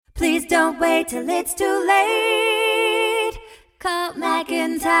Please don't wait till it's too late. Call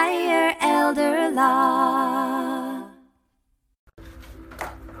McIntyre Elder Law. I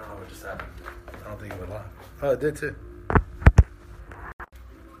don't know what just happened. I don't think it went live. Oh, it did too.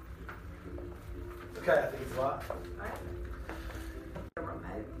 Okay, I think it's live.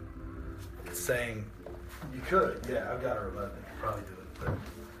 It's saying you could. Yeah, I've got a remote. I could probably do it.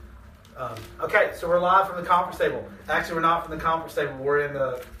 But, okay, so we're live from the conference table. Actually, we're not from the conference table. We're in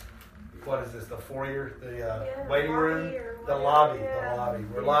the, what is this, the foyer, the waiting room? The lobby.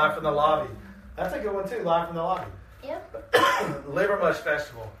 We're live from the lobby. That's a good one too, live from the lobby. Yep. Livermush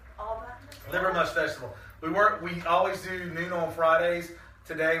Festival. Livermush Festival. We always do noon on Fridays.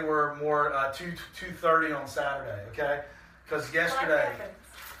 Today we're more 2:30 on Saturday, okay? Because yesterday,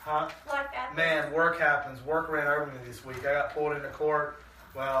 man, work happens. Work ran over me this week. I got pulled into court.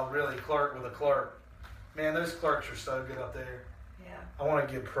 Well, really, clerk with a clerk. Man, those clerks are so good up there. Yeah. I want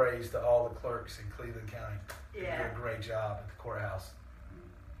to give praise to all the clerks in Cleveland County. Yeah. They do a great job at the courthouse.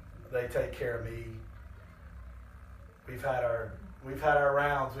 They take care of me. We've had our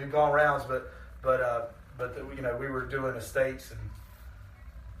rounds. We've gone rounds, but we were doing estates and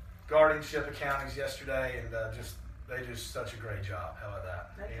guardianship accountings yesterday, and they do such a great job. How about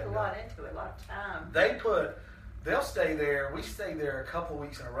that? They put a lot into it, a lot of time. They'll stay there. We stayed there a couple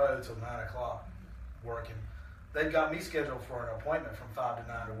weeks in a row till 9 o'clock working. They've got me scheduled for an appointment from 5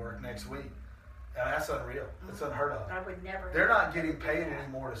 to 9 to work next week. And that's unreal. It's unheard of. I would never. They're not getting paid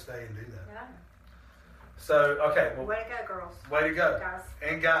anymore to stay and do that. No. So, okay. Well, way to go, girls. Way to go. Guys.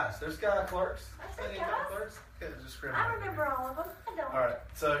 And guys. There's guy clerks. I said Any guys. guy clerks? Yeah, discriminate. I remember all of them. I don't. All right.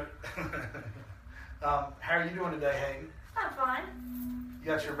 So, how are you doing today, Hayden? I'm fine. You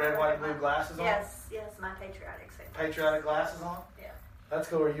got your red, white, and blue glasses on? Yes, my patriotic sense. Patriotic glasses on? Yeah. That's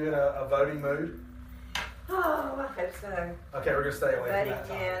cool. Are you in a voting mood? Oh, I hope so. Okay, we're going to stay away from that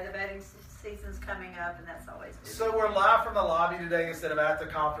topic. Yeah, the voting season's coming up, and that's always good. So we're live from the lobby today instead of at the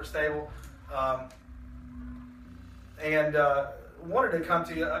conference table. And wanted to come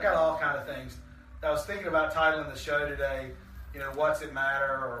to you. I got all kind of things. I was thinking about titling the show today, what's it matter?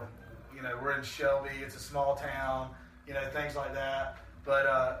 Or, we're in Shelby. It's a small town, things like that. But,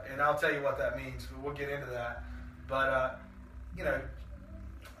 and I'll tell you what that means. We'll get into that. But,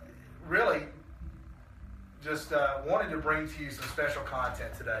 really just wanted to bring to you some special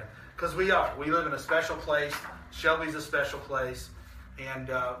content today. Because we live in a special place. Shelby's a special place. And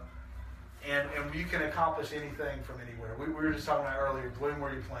you can accomplish anything from anywhere. We were just talking about earlier, bloom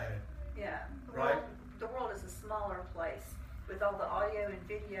where you planted. Yeah. Right? The world is a smaller place. With all the audio and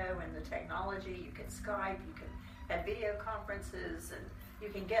video and the technology, you can Skype, you can have video conferences, and you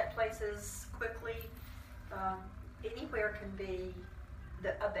can get places quickly. Anywhere can be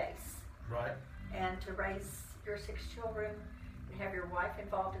a base. Right. And to raise your 6 children and have your wife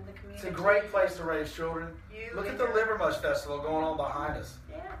involved in the community. It's a great place to raise children. Look at the Livermush Festival going on behind us.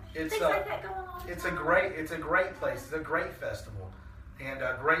 Yeah. It's things like that going on. It's a great place. It's a great festival. And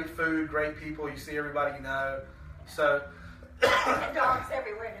great food, great people. You see everybody you know. So and dogs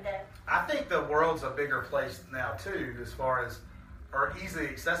everywhere today. I think the world's a bigger place now too, as far as or easily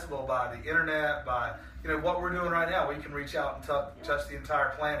accessible by the internet, by what we're doing right now. We can reach out and touch the entire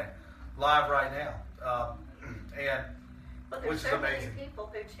planet live right now, which is amazing. There's so many people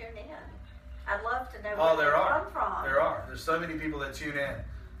who tune in. I'd love to know where they come from. There are. There's so many people that tune in,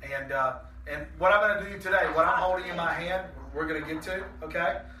 and what I'm going to do today, what I'm holding in my hand, we're going to get to,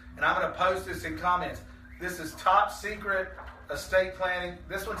 okay? And I'm going to post this in comments. This is top secret estate planning.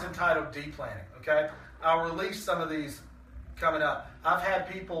 This one's entitled deep planning, okay? I'll release some of these coming up. I've had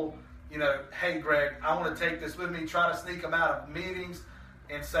people, hey Greg, I want to take this with me, try to sneak them out of meetings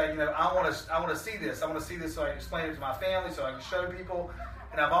and say, I want to see this. I want to see this so I can explain it to my family, so I can show people.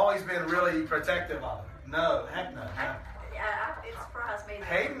 And I've always been really protective of it. No, heck no. It surprised me.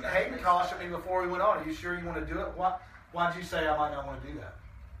 Hayden cautioned me before we went on. Are you sure you want to do it? Why'd you say I might not want to do that?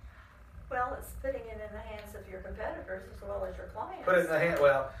 Well, it's putting it in the hands of your competitors as well as your clients. Put it in the hand.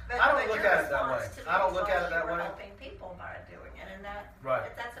 Well, I don't look at it that way. I don't look at it that way. You're helping people by doing it, and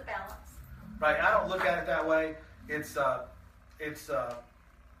that's a balance. Right. I don't look at it that way. It's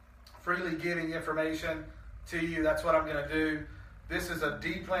freely giving information to you. That's what I'm going to do. This is a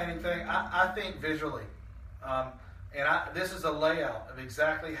deep planning thing. I think visually, this is a layout of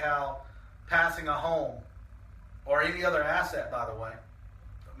exactly how passing a home or any other asset, by the way.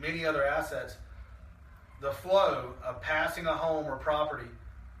 Many other assets, the flow of passing a home or property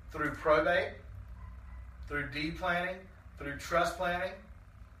through probate, through deed planning, through trust planning,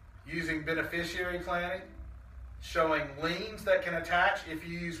 using beneficiary planning, showing liens that can attach if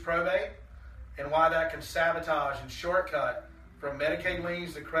you use probate, and why that can sabotage and shortcut from Medicaid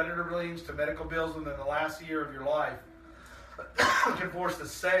liens to creditor liens to medical bills within the last year of your life, can force the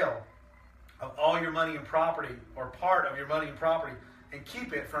sale of all your money and property or part of your money and property and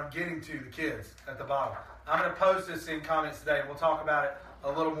keep it from getting to the kids at the bottom. I'm going to post this in comments today, and we'll talk about it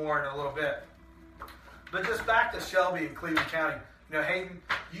a little more in a little bit. But just back to Shelby and Cleveland County. You know, Hayden,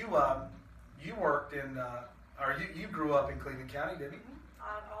 you worked in, or you grew up in Cleveland County, didn't you?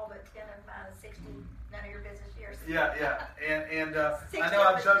 All but 10 of my 60 none of your business years. Yeah. And I know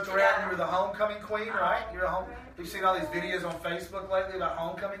I've joked around you were the homecoming queen, right? You're a home. You've seen all these videos on Facebook lately about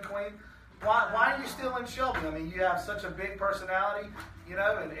homecoming queen. Why are you still in Shelby? I mean, you have such a big personality, you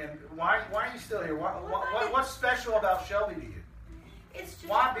know, and why are you still here? What's special about Shelby to you? It's just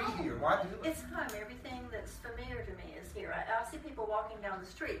Why home. be here? Why do it? It's home. Everything that's familiar to me is here. I see people walking down the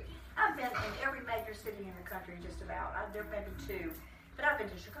street. I've been in every major city in the country, just about. There may be two. But I've been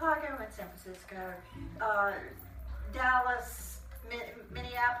to Chicago and San Francisco, Dallas,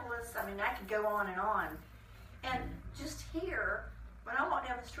 Minneapolis. I mean, I could go on. And just here, when I walk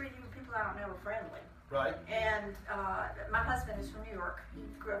down the street, even people I don't know are friendly. Right. And my husband is from New York. He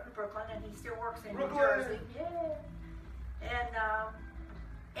grew up in Brooklyn, and he still works in Brooklyn. New Jersey. Yeah.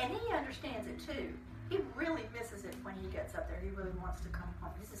 And he understands it too. He really misses it when he gets up there. He really wants to come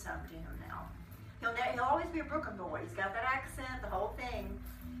home. This is home to him now. He'll always be a Brooklyn boy. He's got that accent, the whole thing.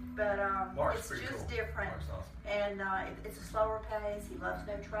 But Mark's it's pretty just cool. different. Mark's awesome. And it's a slower pace. He loves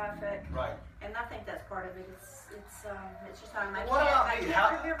no traffic. Right. And I think that's part of it. It's just how my What about me?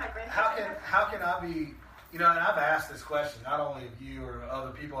 How How can I be? You know, and I've asked this question not only of you or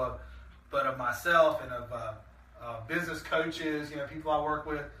other people, but of myself and of business coaches. You know, people I work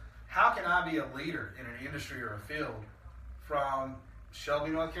with. How can I be a leader in an industry or a field from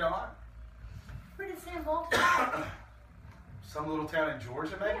Shelby, North Carolina? Where did Sam Walton? Some little town in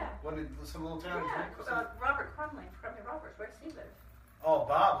Georgia, maybe? Yeah. Wasn't it some little town in Yeah, Georgia? Robert Crumley, Crumley Roberts. Where does he live? Oh,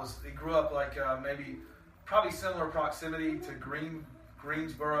 Bob he grew up like probably similar proximity to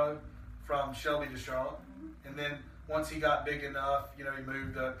Greensboro from Shelby to Charlotte. And then once he got big enough, you know, he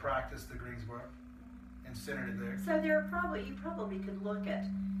moved to practice to Greensboro and centered it there. So you probably could look at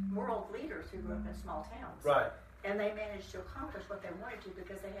world leaders who grew up in small towns. Right. And they managed to accomplish what they wanted to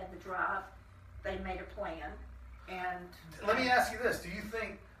because they had the drive, they made a plan, and... Let me ask you this. Do you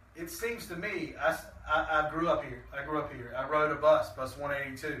think, it seems to me, I grew up here. I rode a bus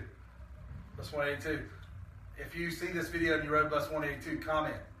 182. Bus 182. If you see this video and you rode bus 182,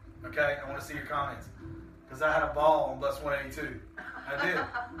 comment. Okay? I want to see your comments. Because I had a ball on bus 182. I did.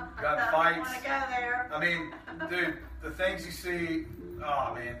 Got in fights. I want to go there. I mean, dude, the things you see,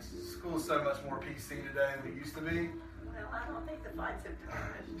 oh man, school is so much more PC today than it used to be. Well, I don't think the fights have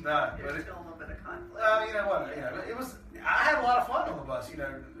diminished. No, There's but still a little bit of conflict. Well, you know what? You know, it was. I had a lot of fun on the bus. You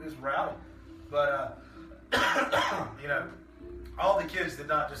know, it was rowdy, but you know, all the kids did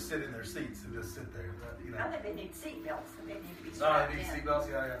not just sit in their seats and just sit there. But, you know, I think they need seat belts and they need to be oh, strapped they need in. seatbelts.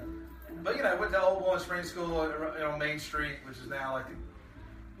 Yeah. But you know, went to Old Bowling Spring School on Main Street, which is now like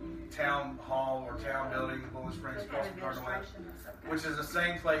the town hall or town building, Bowling Springs, They've across had from Cardinal Way, administration and stuff. which is the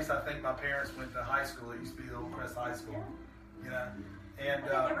same place I think my parents went to high school. It used to be the Old Crest High School. You know, and I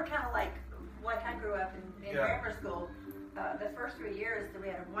think they were kind of like I grew up in Yeah. grammar school. The first 3 years, we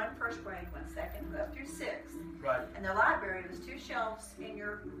had one first grade, one second, up through sixth. right. And the library was 2 shelves in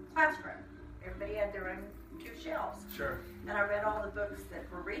your classroom. Everybody had their own 2 shelves. Sure. And I read all the books that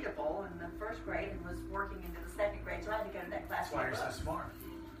were readable in the first grade and was working into the second grade, so I had to go to that class. That's why you're for so books. smart.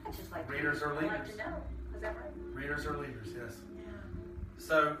 I just like Readers are I like leaders. to know. Is that right? Readers are leaders. Yes. Yeah.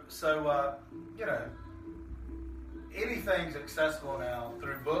 So you know, anything's accessible now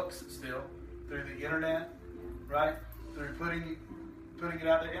through books, still through the internet, right? Through putting it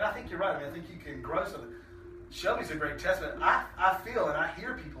out there, and I think you're right. I mean, I think you can grow something. Shelby's a great testament. I feel and I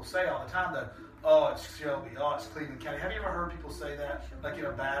hear people say all the time that, oh, it's Shelby, oh, it's Cleveland County. Have you ever heard people say that, like in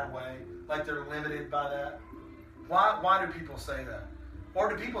a bad way, like they're limited by that? Why do people say that? Or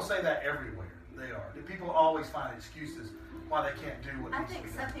do people say that everywhere they are? Do people always find excuses why they can't do what I needs to think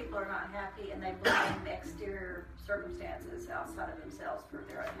be some done? people are not happy and they blame exterior circumstances outside of themselves for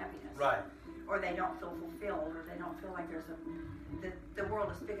their unhappiness. Right. Or they don't feel fulfilled, or they don't feel like the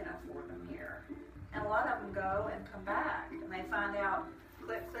world is big enough for them here. And a lot of them go and come back, and they find out,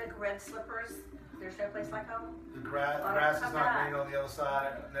 click, red slippers, there's no place like home. The grass is come not back. green on the other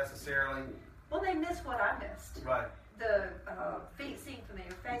side necessarily. Well, they miss what I missed. Right. The seeing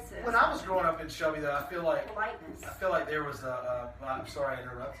familiar faces. When I was growing up in Shelby, though, I feel like politeness. there was I'm sorry I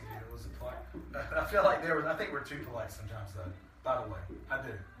interrupted you. It was a polite. I feel like I think we're too polite sometimes, though. By the way, I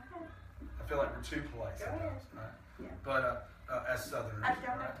do. I feel like we're too polite Go sometimes. ahead. Right? Yeah. But as Southerners. I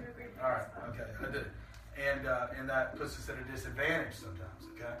don't have to agree with All right. that. Okay. I do. and that puts us at a disadvantage sometimes.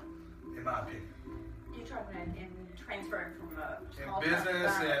 Okay, in my opinion. You're talking in transferring from a small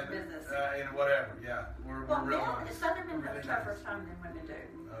business business. and whatever. Yeah, we're real nice. Southern men have Really a tougher nice. time than women do.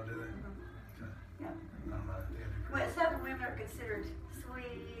 Oh, do they? Mm-hmm. Okay. Yeah. I don't know. They do pretty Well, well. Southern women are considered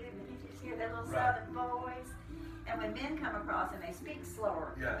sweet, and you just hear their little Right. Southern voice. And when men come across and they speak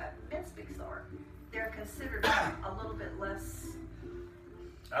slower, men speak slower, they're considered a little bit less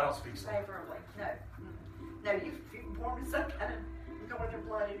I don't speak so. favorably. No. Mm-hmm. No, you're born with some kind of northern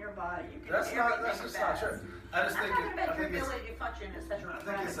blood in your body. You can That's do not. everything That's just fast. not true. I just I'm think. talking about I your think it's. ability to function as such a I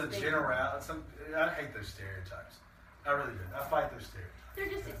think it's a private general. I hate those stereotypes. I really do. I fight those stereotypes. They're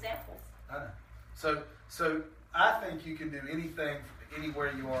just examples. I know. So I think you can do anything from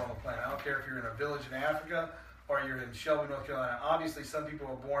anywhere you are on the planet. I don't care if you're in a village in Africa or you're in Shelby, North Carolina. Obviously, some people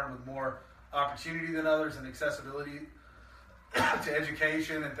are born with more opportunity than others and accessibility to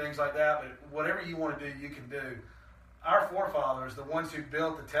education and things like that. But whatever you want to do, you can do. Our forefathers, the ones who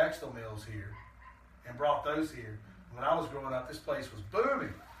built the textile mills here and brought those here, when I was growing up, this place was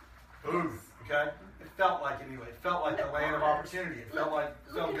booming. Booming, okay? It felt like it anyway. It felt like the land of opportunity. It felt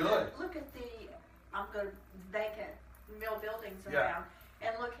good. Look at the vacant mill buildings Yeah. around,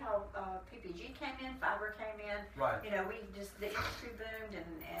 and look how PPG came in, fiber came in. Right. You know, the industry boomed,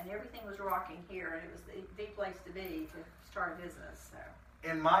 and everything was rocking here, and it was the place to be to start a business. So.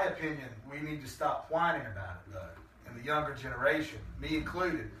 In my opinion, we need to stop whining about it, though. And the younger generation, me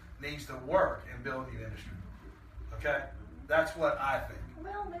included, needs to work and build new industry. Okay? That's what I think.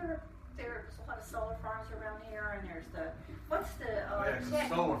 Well, there's a lot of solar farms around here, and there's what's the Yeah,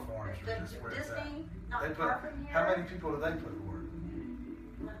 solar farms are the just where it's at. Disney, not They put, far from here. how many people do they put to work?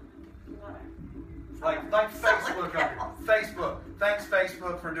 What? Like Facebook up here. Facebook. Thanks,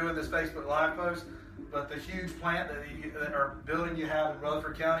 Facebook, for doing this Facebook Live post. But the huge plant or building you have in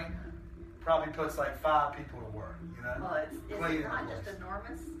Rutherford County probably puts like 5 people to work. You know, Well, it's cleaning not the just place.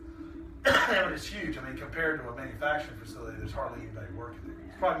 enormous. Yeah, but it's huge. I mean, compared to a manufacturing facility, there's hardly anybody working there.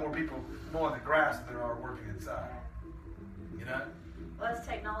 There's probably more people mowing the grass than there are working inside. You know, Well, it's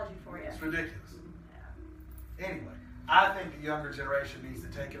technology for you. it's ridiculous. Yeah. Anyway, I think the younger generation needs to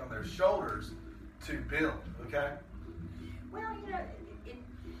take it on their shoulders to build. Okay. Well, you know,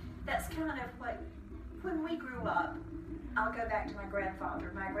 that's kind of what, when we grew up, I'll go back to my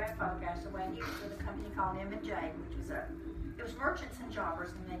grandfather. My grandfather passed away, and he was with a company called M&J, which was it was merchants and jobbers,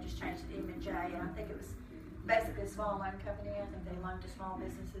 and they just changed it to M&J, and I think it was basically a small loan company. I think they loaned to small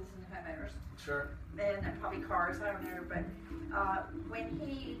businesses and homeowners. Sure. And probably cars, I don't know. But when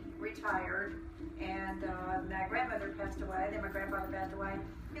he retired and my grandmother passed away, then my grandfather passed away,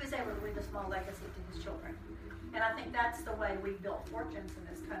 he was able to leave a small legacy to his children. And I think that's the way we built fortunes in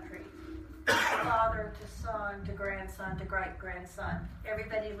this country. Father to son to grandson to great-grandson.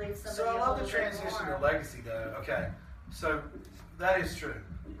 Everybody leaves somebody So I a love the little bit transition more. to legacy, though. Okay, so that is true.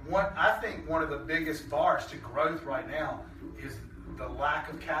 I think one of the biggest bars to growth right now is the lack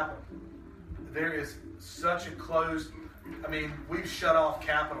of capital. There is such a closed. I mean, we've shut off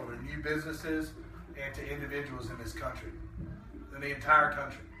capital to new businesses and to individuals in this country, in the entire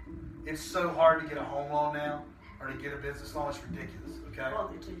country. It's so hard to get a home loan now or to get a business loan. It's ridiculous. Okay. Well,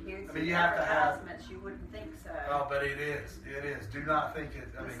 to hear I mean, you have to have. advertisements, you wouldn't think so. Oh, but it is. It is. Do not think it.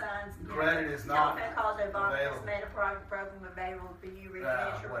 I The mean, signs, credit is not telephone calls Obama has available. made a private program available for you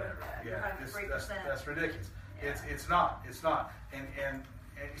refinance your Whatever. Yeah, 3%. that's ridiculous. Yeah. It's not. And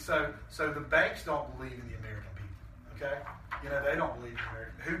so the banks don't believe in the American people. Okay, you know they don't believe in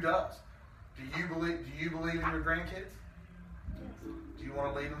American. Who does? Do you believe in your grandkids? Yes, Do you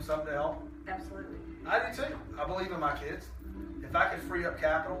want to leave them something to help? absolutely. I do too. I believe in my kids. If I could free up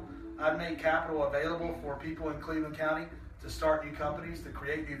capital, I'd make capital available for people in Cleveland County to start new companies, to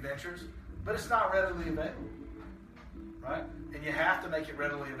create new ventures. But it's not readily available, right? And you have to make it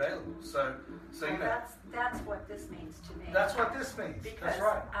readily available. So Well, you know, that's what this means to me. that's what this means. Because That's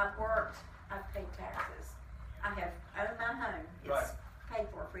right. I've worked, I've paid taxes. I have owned my home. It's Right. paid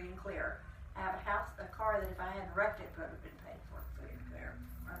for free and clear. I have a house, a car that if I hadn't wrecked it would have been paid for free and clear.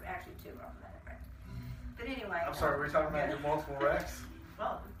 Or actually 2 of them that I wrecked. But anyway. I'm sorry, we're talking about your multiple wrecks.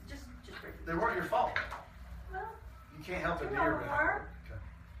 Well, just briefly. They weren't your fault. Well, You can't help a 2 deer. of them were. Okay.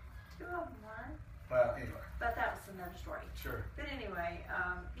 2 of them were. Well, anyway, But that was another story. sure. But anyway,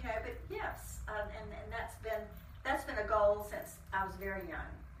 you know, but yes, and that's been a goal since I was very young.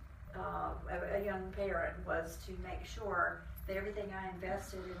 A young parent was to make sure that everything I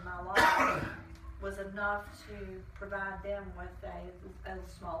invested in my life was enough to provide them with a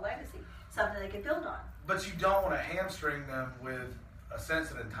small legacy, something they could build on. But you don't want to hamstring them with a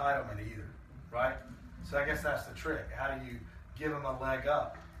sense of entitlement either, right? So I guess that's the trick. How do you give them a leg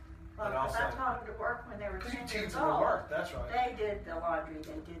up? Well, but because also I taught them to work when they were 10 because you teach years them to old. work. That's right. They did the laundry.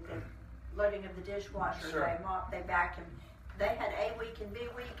 They did the loading of the dishwasher. Sure. They mopped. They vacuumed. They had A week and B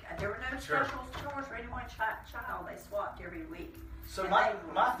week. There were no Sure. special chores for any one child. They swapped every week. So And my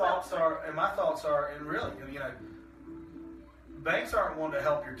they- thoughts are, and really, banks aren't wanting to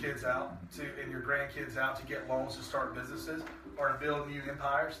help your kids out and your grandkids out to get loans to start businesses or to build new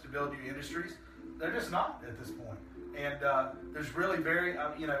empires, to build new industries. They're just not at this point. And there's really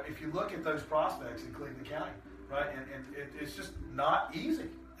if you look at those prospects in Cleveland County, right, and it's just not easy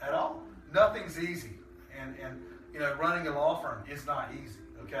at all. Nothing's easy. And running a law firm is not easy.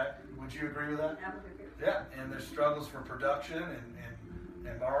 Okay, would you agree with that? I would agree. Yeah, and there's struggles for production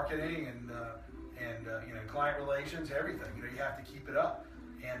and marketing and client relations, everything. You have to keep it up,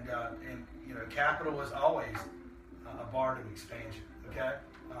 and capital is always a bar to expansion. Okay,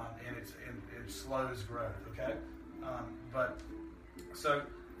 and it slows growth. Okay,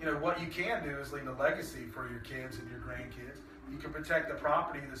 what you can do is leave a legacy for your kids and your grandkids. You can protect the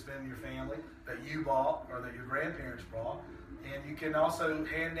property that's been in your family that you bought or that your grandparents bought. And you can also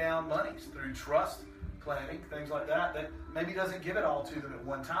hand down monies through trust planning, things like that maybe doesn't give it all to them at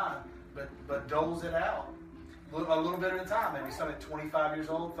one time, but doles it out a little bit at a time. Maybe some at 25 years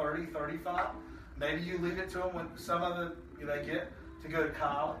old, 30, 35. Maybe you leave it to them when some of it they get to go to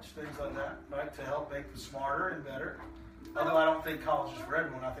college, things like that, right, to help make them smarter and better. Although I don't think college is for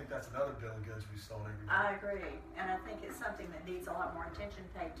everyone. I think that's another bill of goods we sold every day. I agree, and I think it's something that needs a lot more attention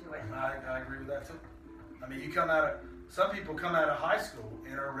paid to it. I agree with that too. I mean, some people come out of high school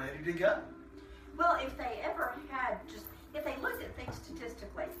and are ready to go. Well, if they looked at things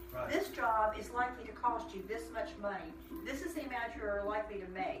statistically, Right. this job is likely to cost you this much money. This is the amount you're likely to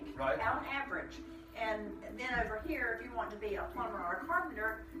make Right. on average. And then over here, if you want to be a plumber or a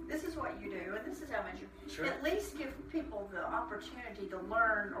carpenter, this is what you do, and this is how much you. Sure. At least give people the opportunity to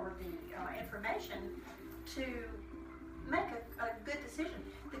learn or the information to make a good decision.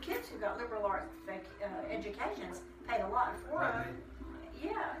 The kids who got liberal arts educations paid a lot for Right. them.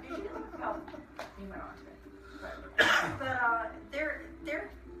 Yeah, did you? Oh, you went on to it. But they're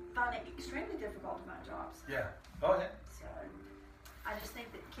finding it extremely difficult to find jobs. Yeah. Oh, yeah. So I just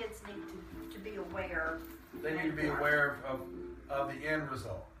think that kids need to be aware. They need to be aware of the end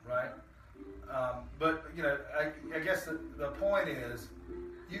result, right? But I guess the point is,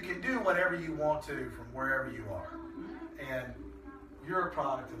 you can do whatever you want to from wherever you are, and you're a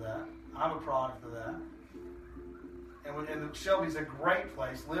product of that. I'm a product of that. And Shelby's a great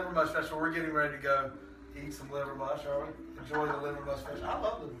place. Liver mush special. We're getting ready to go eat some liver mush, are we? Enjoy the liver mush special. I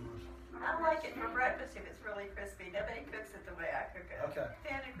love liver mush. I like it for breakfast if it's really crispy. Nobody cooks it the way I cook it. Okay.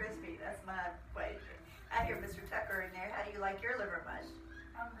 Thin and crispy. That's my way. I hear Mr. Tucker in there. How do you like your liver mush?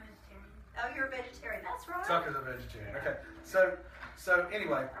 I'm vegetarian. Oh, you're a vegetarian. That's right. Tucker's a vegetarian. Okay. So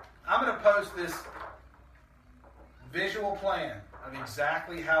anyway, I'm going to post this visual plan of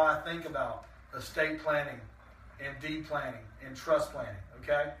exactly how I think about estate planning and deed planning and trust planning,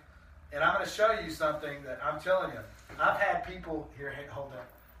 okay? And I'm going to show you something that I'm telling you. I've had people here, hey, hold that,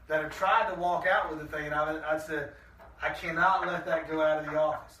 that have tried to walk out with the thing, and I said, I cannot let that go out of the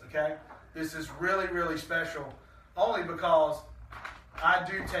office, okay? This is really, really special, only because I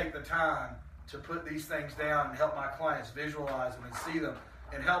do take the time to put these things down and help my clients visualize them and see them,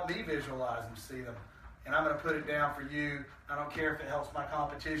 and help me visualize them, see them. And I'm going to put it down for you. I don't care if it helps my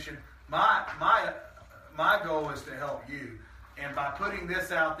competition. My goal is to help you. And by putting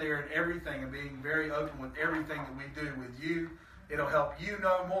this out there and everything and being very open with everything that we do with you, it'll help you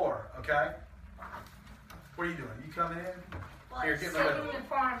know more, okay? What are you doing? You coming in? Well, Here, get in the middle. Sitting in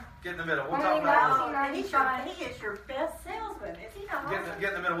farm. Get in the middle. We'll Only talk about it. Oh, and he is your best salesman. Is he not? Get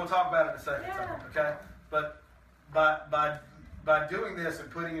in the middle. We'll talk about it in a second. Yeah. Okay? But by doing this and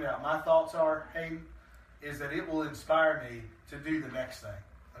putting it out, my thoughts are, Hayden, is that it will inspire me to do the next thing.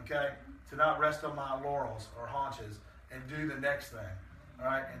 Okay? To not rest on my laurels or haunches and do the next thing. All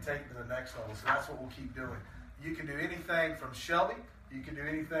right? And take it to the next level. So that's what we'll keep doing. You can do anything from Shelby. You can do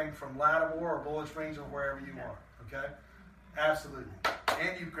anything from Lattimore or Bullitt Springs or wherever you are. Okay? Absolutely.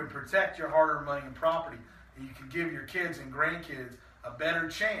 And you can protect your hard-earned money and property. And you can give your kids and grandkids a better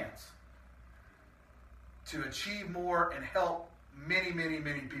chance to achieve more and help many, many,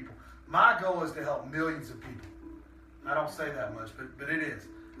 many people. My goal is to help millions of people. I don't say that much, but it is.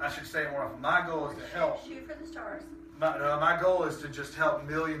 I should say it more often. My goal is to help. Shoot for the stars. My goal is to just help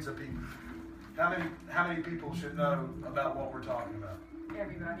millions of people. How many people should know about what we're talking about?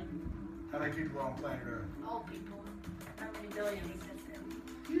 Everybody. How many people are on planet Earth? All people. How many billions?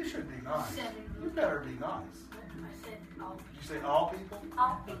 You should be nice. Seven. You better be nice. I said all Did people. you say all people?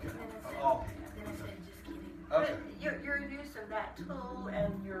 All Then people. I said, All people. Then I said, just kidding. Okay. But your use of that tool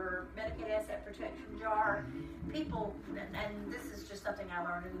and your Medicaid asset protection jar, people, and this is just something I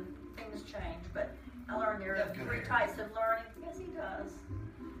learned, and things change, but I learned there are 3 types of learning. Yes, he does.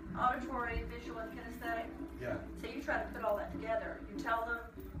 Auditory, visual, and kinesthetic. Yeah. So you try to put all that together. You tell them.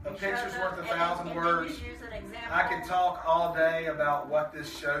 A you picture's show them, worth a and thousand then words. You use an example. I can talk all day about what this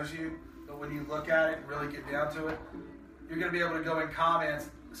shows you, but when you look at it and really get down to it, you're going to be able to go in comments.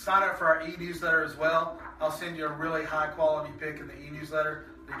 Sign up for our e-newsletter as well. I'll send you a really high-quality pic in the e-newsletter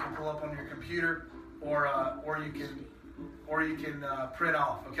that you can pull up on your computer, or you can print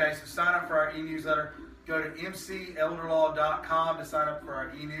off. Okay, so sign up for our e-newsletter. Go to mcelderlaw.com to sign up for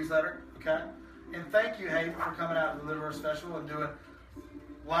our e-newsletter. Okay, and thank you, Hayden, for coming out to the Little Earth Special and doing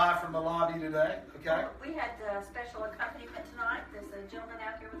live from the lobby today. Okay. We had special accompaniment tonight. There's a gentleman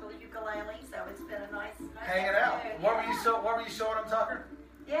out here with a ukulele, so it's been a nice Hanging out. afternoon. What were you showing them, Tucker?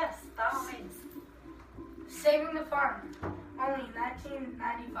 Yes, by all means. Saving the Farm, only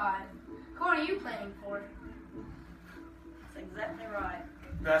 1995. Who are you playing for? That's exactly right.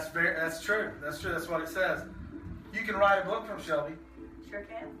 That's true. That's true. That's what it says. You can write a book from Shelby Sure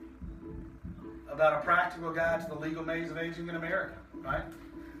can. about a practical guide to the legal maze of aging in America, right?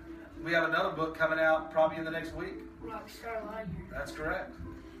 We have another book coming out probably in the next week. Rockstar Lawyer. That's correct.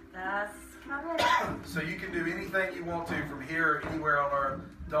 That's coming. So you can do anything you want to from here or anywhere on earth.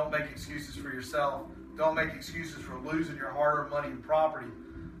 Don't make excuses for yourself. Don't make excuses for losing your hard-earned money and property.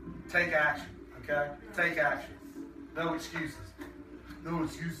 Take action, okay? Take action. No excuses. No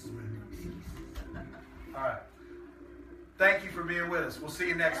excuses, man. All right. Thank you for being with us. We'll see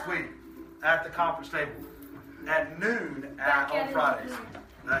you next week at the conference table at noon on Fridays.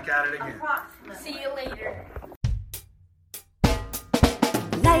 Back at it again. Approximately. See you later.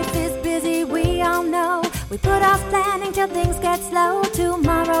 Life is busy, we all know. We put off planning till things get slow.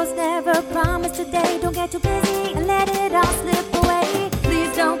 Tomorrow's never promised today. Don't get too busy and let it all slip away.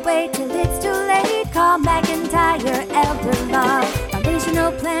 Please don't wait till it's too late. Call McIntyre Elder Law.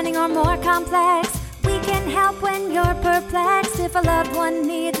 Foundational planning or more complex. We can help when you're perplexed. If a loved one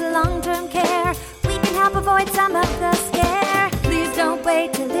needs long-term care, we can help avoid some of the scare. Please don't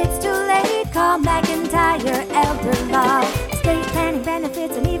wait till it's too late. Call McIntyre Elder Law. Estate planning,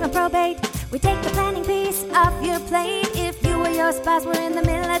 benefits, and even probate. We take the planning piece off your plate. If you or your spouse were in the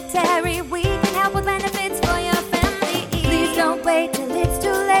military, we can help with benefits for your family. Please don't wait till it's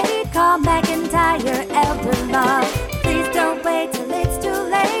too late. Call McIntyre Elder Law.